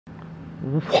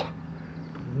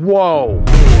Whoa.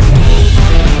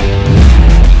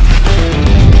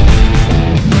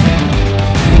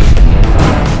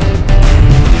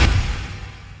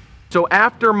 So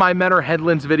after my Menor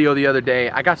Headlands video the other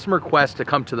day, I got some requests to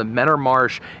come to the Menor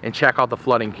Marsh and check out the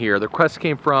flooding here. The requests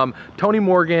came from Tony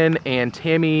Morgan and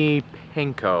Tammy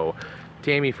Penko.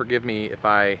 Tammy, forgive me if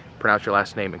I pronounce your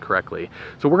last name incorrectly.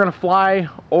 So we're gonna fly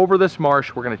over this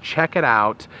marsh, we're gonna check it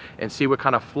out and see what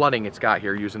kind of flooding it's got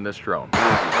here using this drone.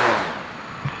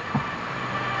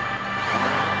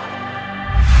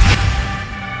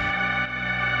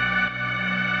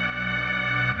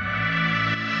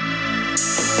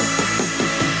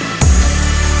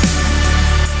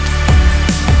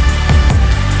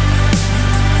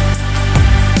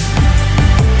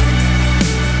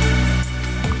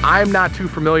 I'm not too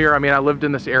familiar. I mean, I lived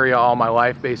in this area all my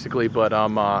life basically, but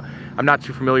I'm not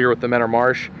too familiar with the Menor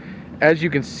Marsh. As you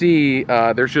can see,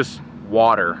 there's just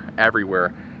water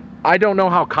everywhere. I don't know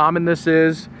how common this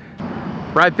is.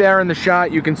 Right there in the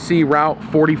shot, you can see Route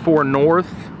 44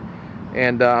 North.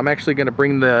 And I'm actually gonna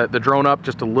bring the drone up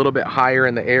just a little bit higher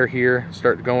in the air here,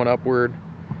 start going upward.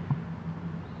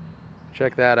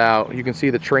 Check that out. You can see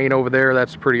the train over there,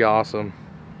 that's pretty awesome.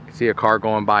 See a car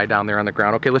going by down there on the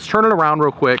ground. Okay, let's turn it around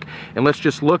real quick and let's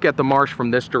just look at the marsh from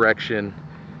this direction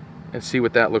and see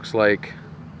what that looks like.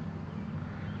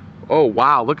 Oh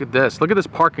wow, look at this. Look at this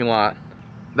parking lot.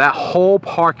 That whole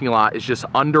parking lot is just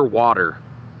underwater.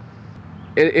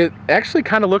 It actually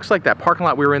kind of looks like that parking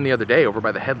lot we were in the other day over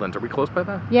by the headlands. Are we close by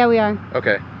that? Yeah, we are.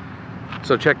 Okay,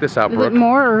 so check this out, Brooke. Is it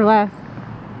more or less?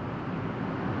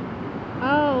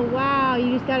 Oh wow,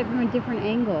 you just got it from a different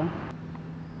angle.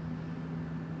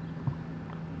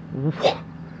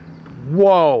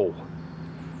 Whoa.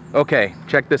 Okay,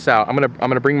 check this out. I'm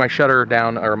gonna bring my shutter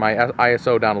down, or my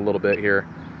ISO down a little bit here.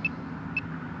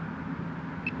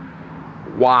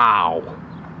 Wow.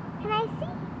 Can I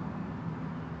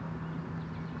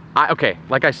see? Okay,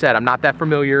 like I said, I'm not that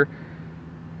familiar.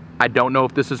 I don't know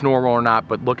if this is normal or not,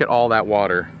 but look at all that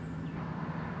water.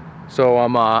 So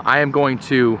I am going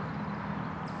to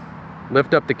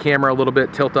lift up the camera a little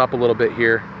bit, tilt up a little bit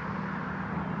here.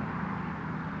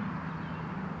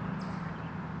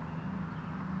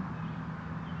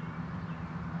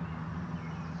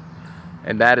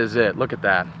 And that is it. Look at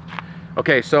that.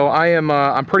 Okay, so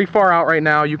I'm pretty far out right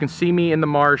now. You can see me in the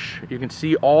marsh. You can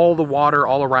see all the water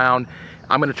all around.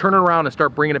 I'm gonna turn it around and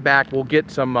start bringing it back. We'll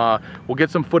get some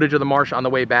footage of the marsh on the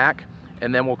way back,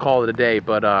 and then we'll call it a day.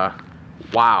 But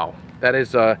wow, that is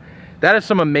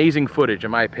some amazing footage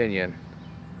in my opinion.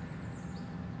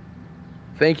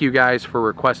 Thank you guys for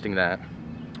requesting that.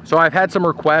 So I've had some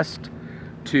requests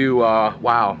to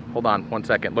wow, hold on one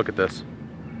second. Look at this.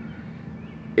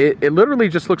 It literally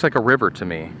just looks like a river to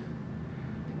me.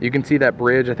 You can see that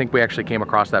bridge. I think we actually came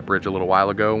across that bridge a little while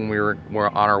ago when we were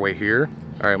on our way here.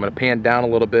 All right, I'm gonna pan down a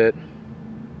little bit.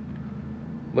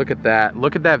 Look at that.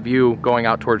 Look at that view going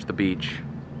out towards the beach.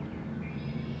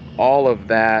 All of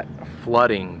that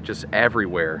flooding just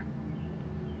everywhere.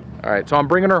 All right, so I'm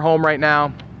bringing her home right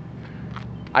now.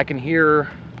 I can hear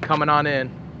her coming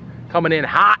in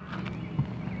hot.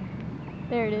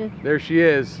 There it is. There she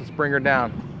is. Let's bring her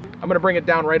down. I'm gonna bring it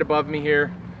down right above me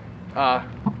here.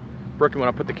 Brooke, you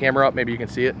wanna put the camera up? Maybe you can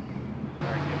see it.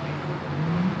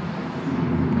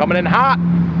 Coming in hot.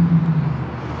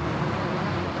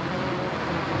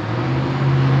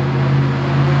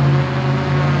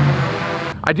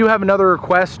 I do have another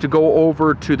request to go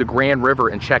over to the Grand River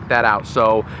and check that out.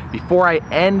 So before I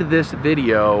end this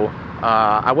video,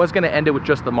 I was gonna end it with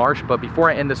just the marsh, but before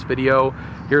I end this video,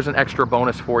 here's an extra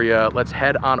bonus for you. Let's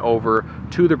head on over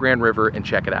to the Grand River and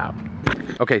check it out.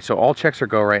 Okay, so all checks are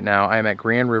go right now. I am at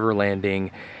Grand River Landing,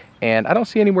 and I don't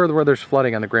see anywhere where there's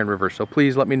flooding on the Grand River, so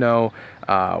please let me know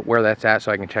where that's at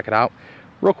so I can check it out.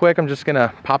 Real quick, I'm just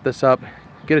gonna pop this up,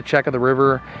 get a check of the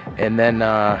river, and then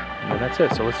that's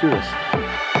it, so let's do this.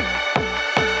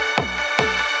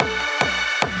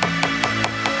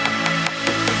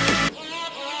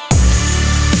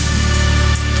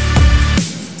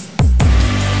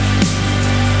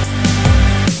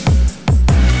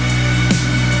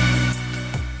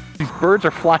 Birds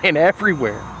are flying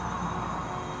everywhere.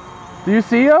 Do you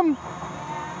see them?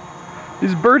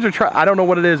 These birds are I don't know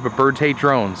what it is, but birds hate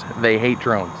drones. They hate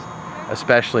drones,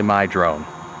 especially my drone.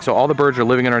 So all the birds are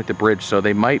living underneath the bridge, so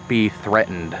they might be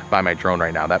threatened by my drone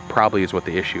right now. That probably is what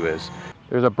the issue is.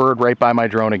 There's a bird right by my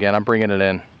drone again. I'm bringing it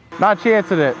in. Not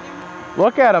chancing it.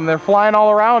 Look at them, they're flying all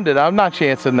around it. I'm not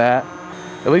chancing that.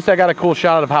 At least I got a cool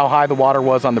shot of how high the water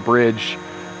was on the bridge.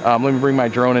 Let me bring my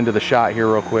drone into the shot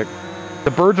here real quick.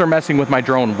 The birds are messing with my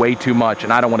drone way too much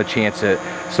and I don't want to chance it.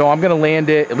 So I'm gonna land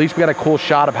it. At least we got a cool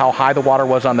shot of how high the water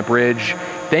was on the bridge.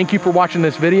 Thank you for watching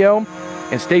this video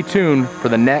and stay tuned for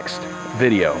the next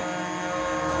video.